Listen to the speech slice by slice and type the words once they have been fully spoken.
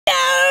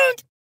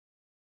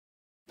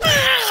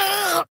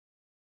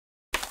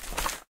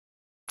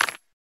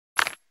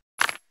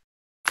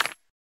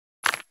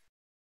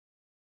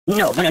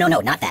No, no, no, no,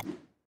 not that.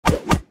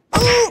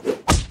 Ooh!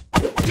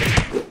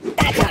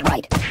 That's not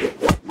right.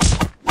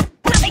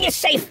 Nothing is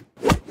safe.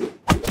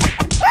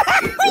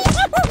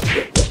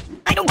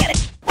 I don't get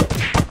it.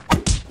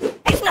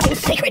 There's nothing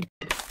sacred.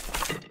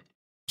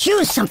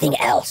 Choose something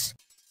else.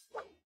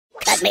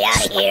 Let me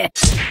out of here.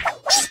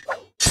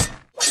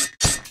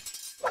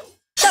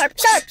 Sharp,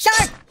 sharp,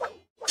 sharp!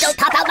 Don't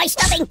pop out my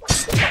stuffing!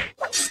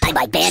 I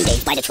buy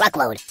Band-Aids by the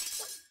truckload.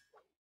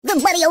 The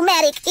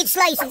Buddy-O-Matic, it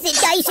slices, it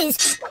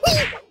dices.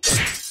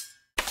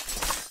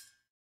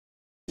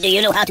 Do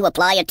you know how to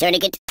apply a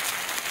tourniquet?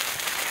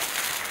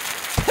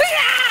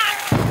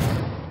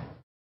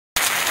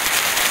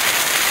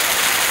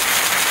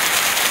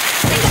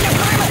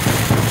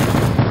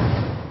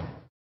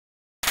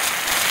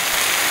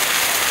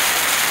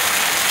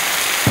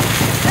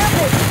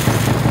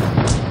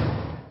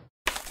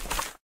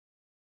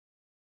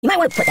 You might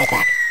want to put that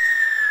back.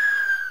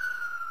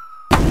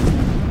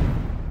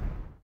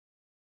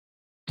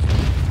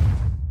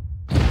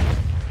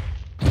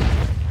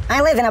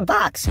 I live in a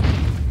box.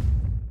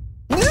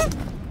 Oh,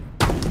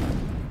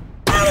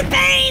 the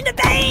pain! The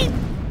pain!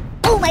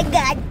 Oh my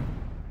God!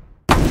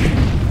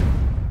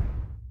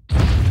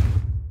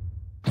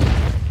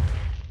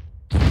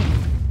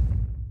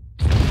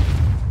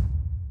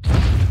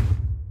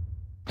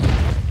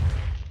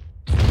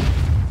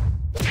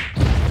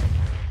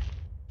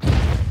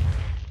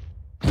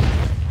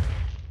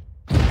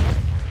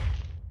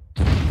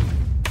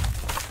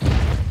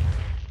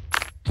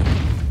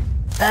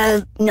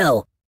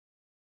 No.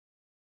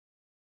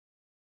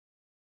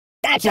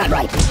 That's not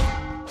right.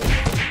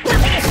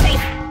 Nothing is safe.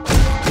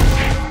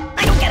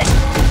 I don't get it.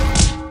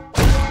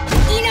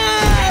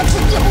 Enough!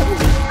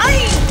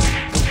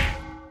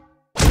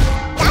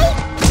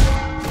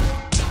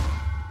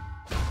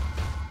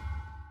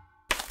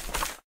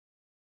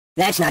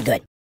 That's not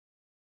good.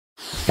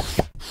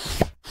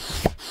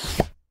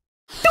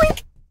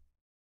 Doink!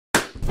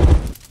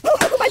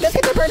 Oh, my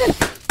biscuits are burning.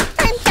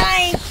 I'm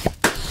dying.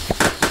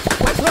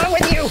 What's wrong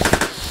with you?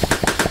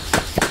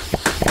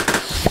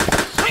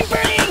 I'm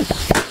burning!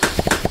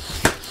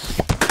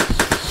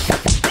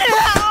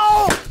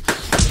 Ow!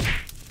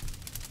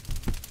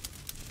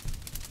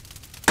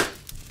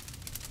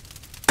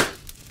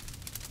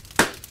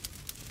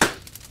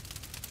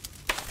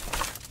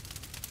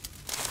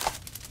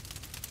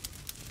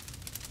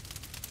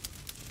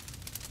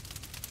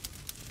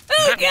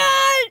 Oh,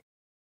 God!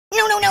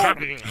 No, no, no!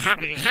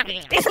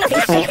 There's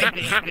nothing sacred!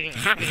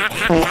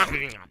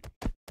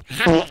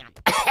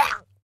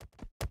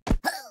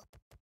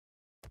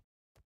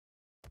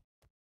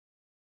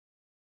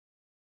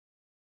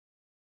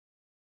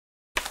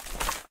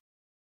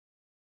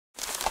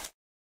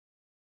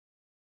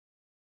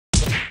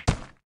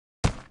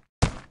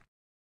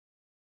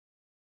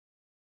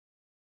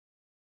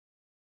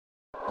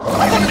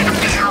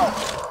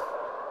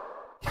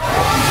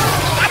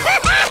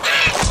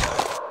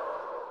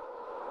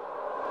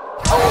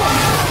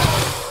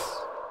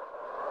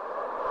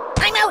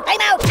 I'm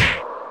out!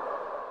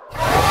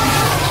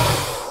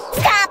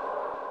 Stop!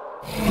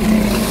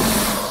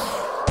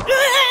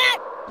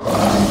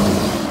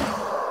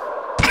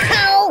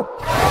 Ow!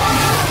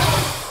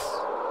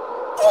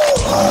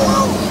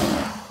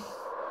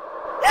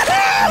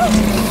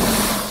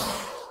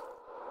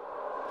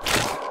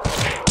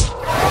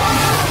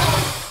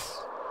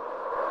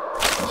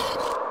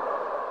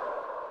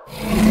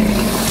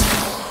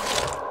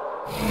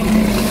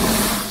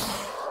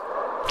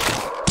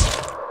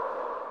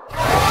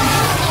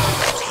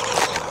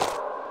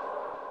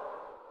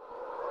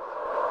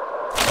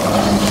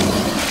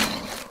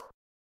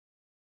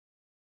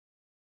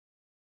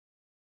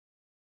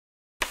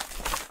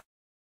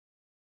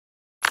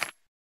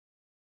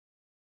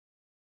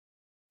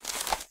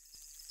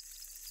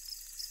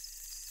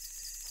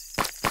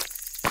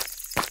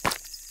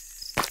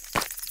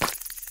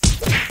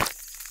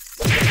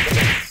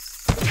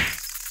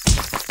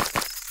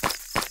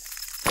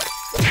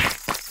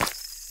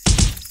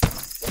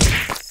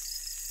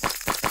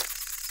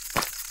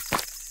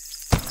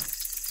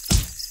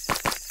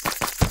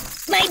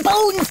 My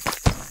bones!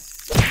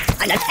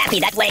 I'm not happy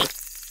that way.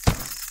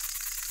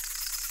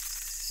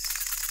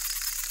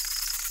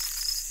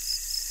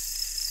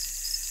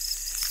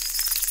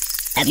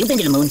 Have you been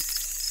to the moon?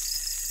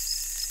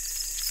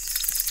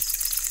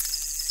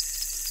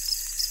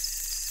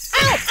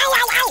 Ow! Ow,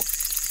 ow, ow!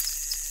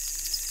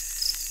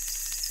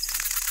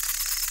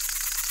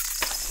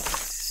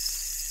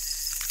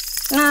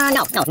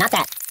 No, not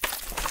that.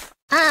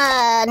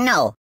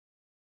 No.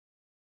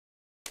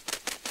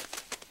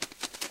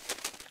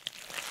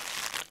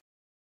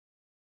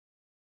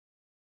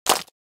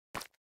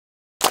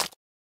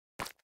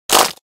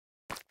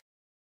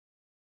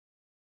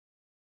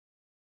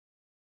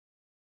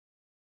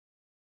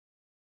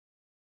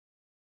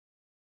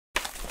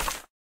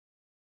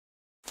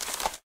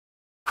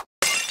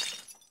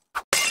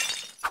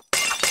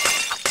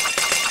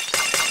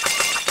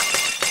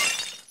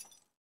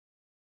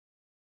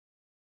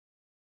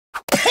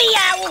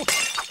 Yow!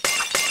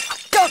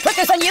 Don't put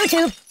this on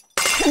YouTube!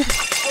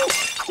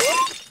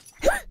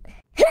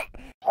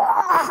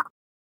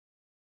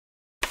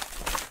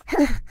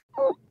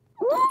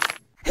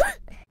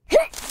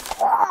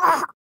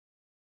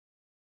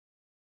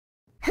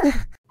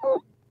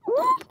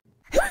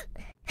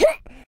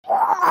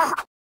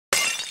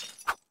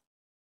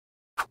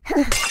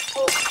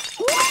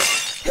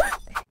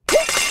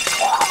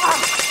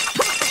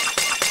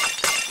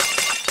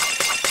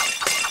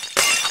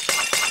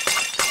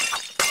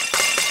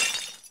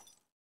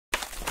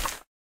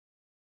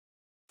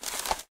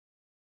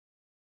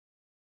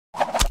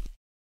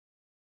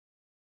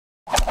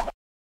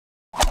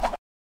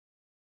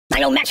 I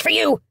no match for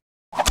you!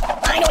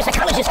 I know a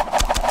psychologist!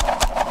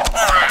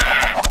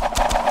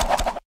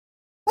 Ah!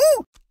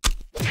 Ooh!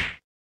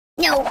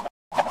 No!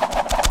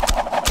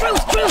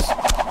 Truce! Truce!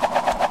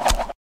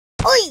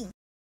 Oi!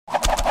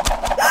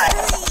 Oi!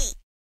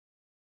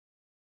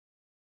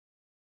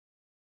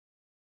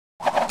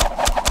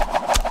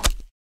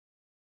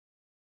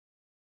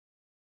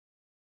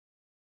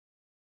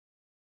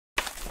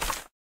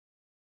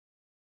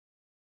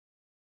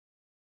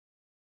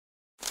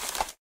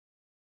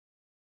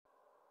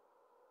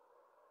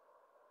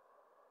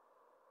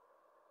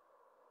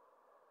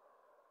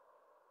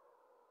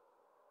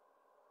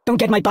 Don't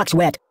get my box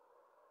wet.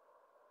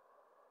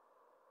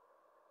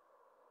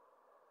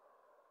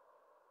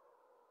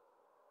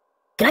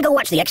 Can I go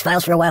watch the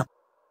X-Files for a while?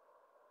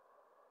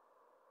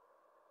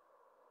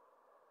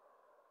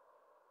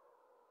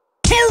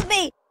 Help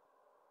me!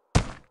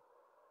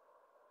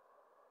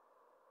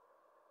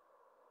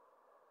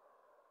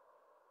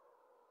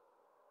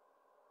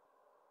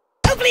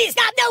 Oh, please,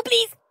 stop! No,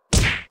 please!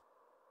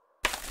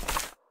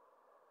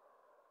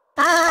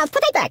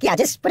 Put it back. Yeah,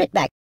 just put it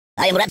back.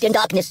 I am wrapped in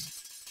darkness.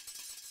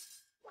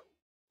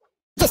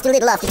 Just a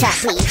little off the top,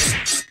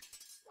 please.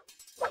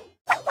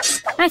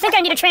 I think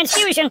I need a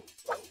transfusion.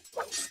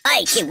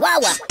 Hey,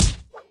 Chihuahua!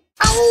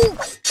 Oh!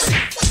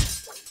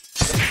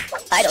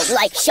 I don't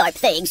like sharp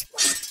things.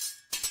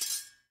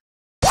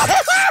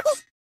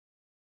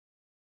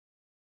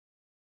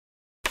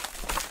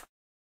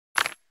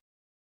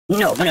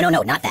 No,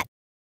 not that.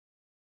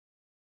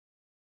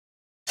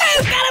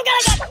 Oh,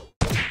 got him!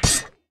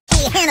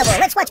 Hey, Hannibal,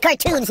 let's watch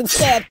cartoons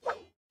instead.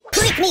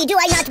 Prick me, do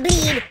I not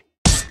bleed?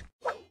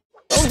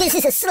 Oh, this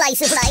is a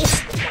slice of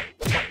life.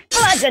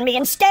 Bludgeon me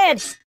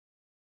instead.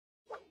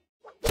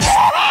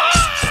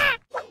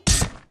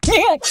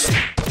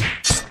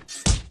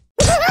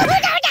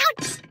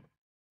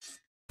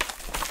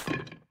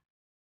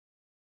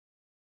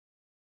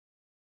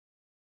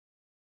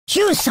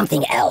 Choose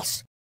something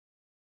else.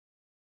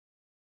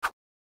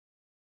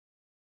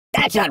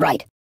 That's not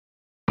right.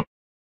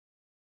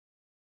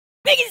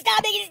 Make it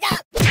stop, make it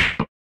stop!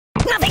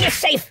 Nothing is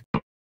safe!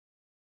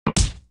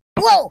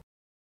 Whoa!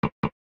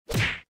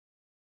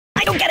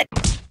 I don't get it!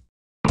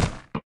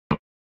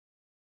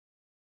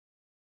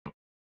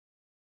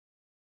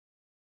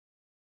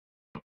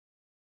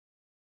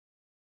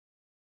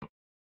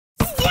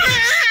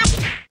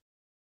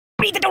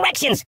 Read the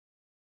directions!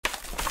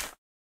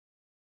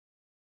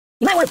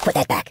 You might want to put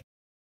that back.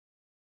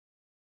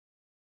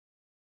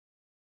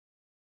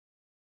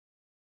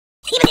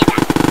 Even if that...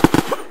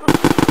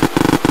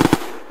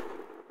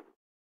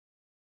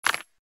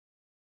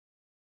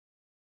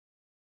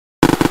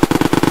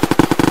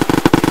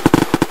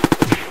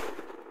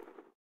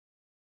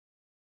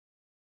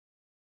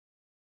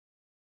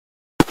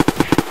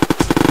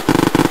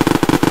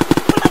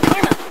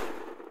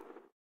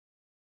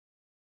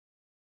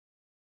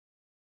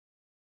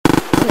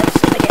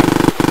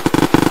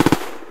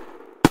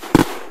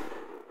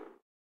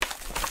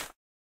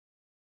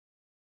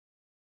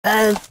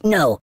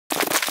 no.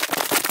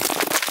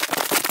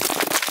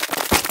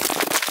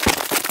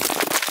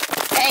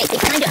 Hey,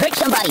 it's time to hurt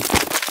somebody.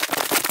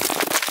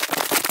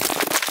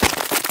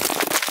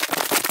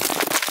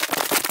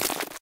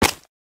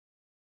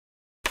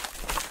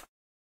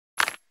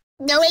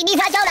 No,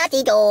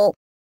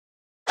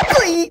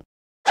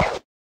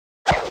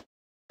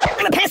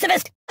 I'm a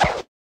pacifist.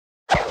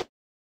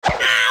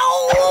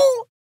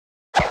 Ow!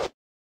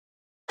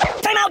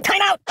 Time out,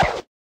 time out.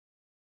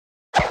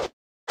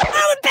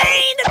 Oh, the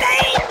pain, the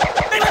pain!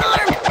 I'm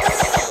unarmed!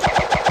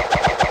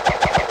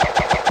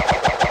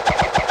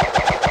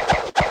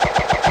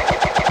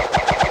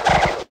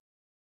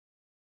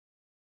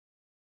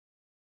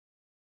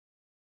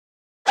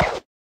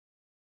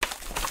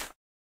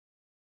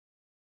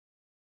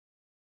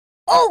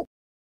 Oh!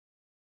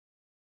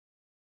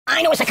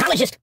 I know a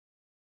psychologist!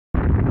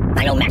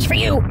 I know match for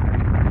you!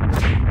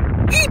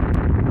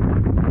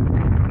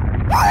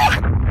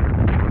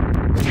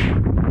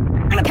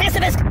 I'm a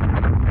pacifist!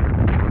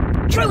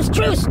 Truce,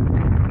 truce!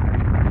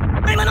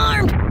 I'm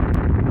unarmed!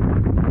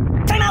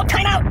 Time out,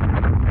 time out!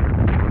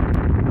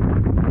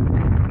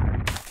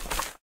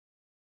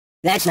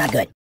 That's not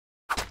good.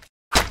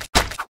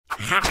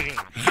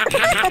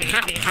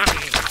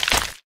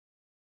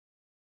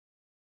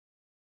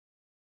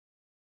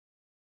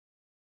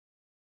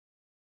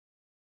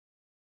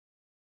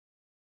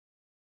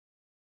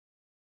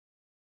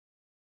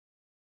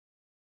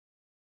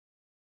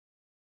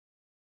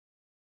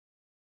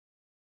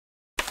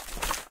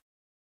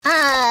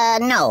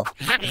 No.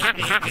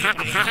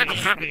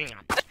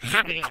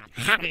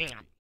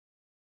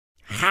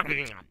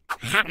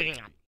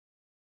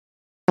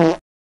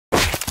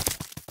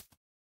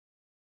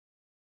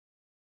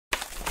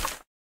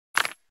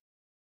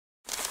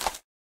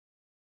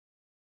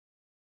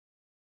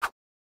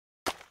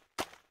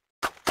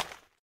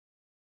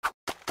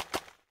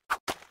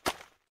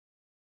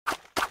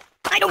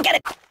 I don't get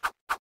it.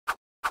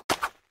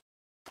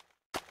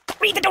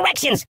 Read the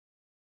directions.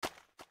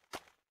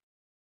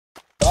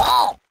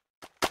 Oh!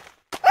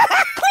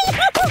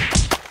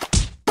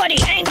 Buddy,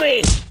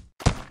 angry!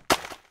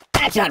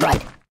 That's not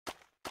right.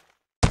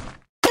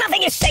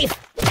 Nothing is safe.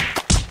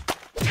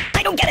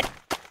 I don't get it.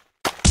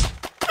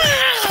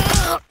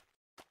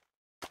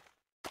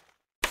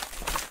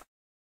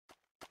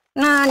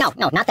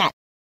 No, not that.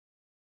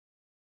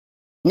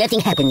 Nothing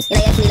happens, and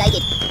I actually like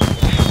it.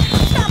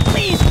 Stop,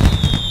 please!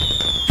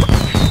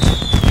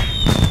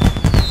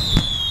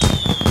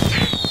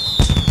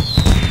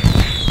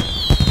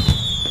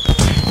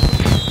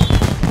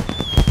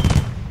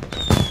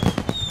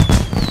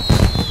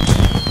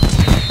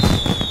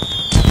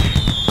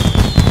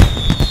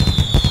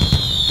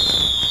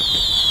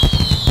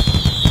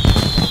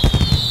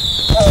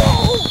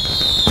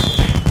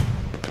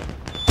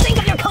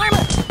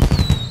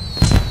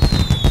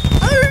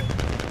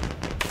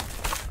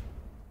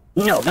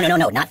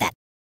 No, not that.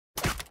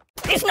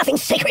 There's nothing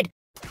sacred.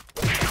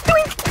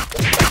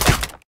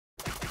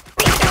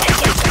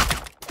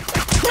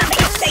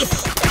 Nothing is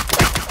safe.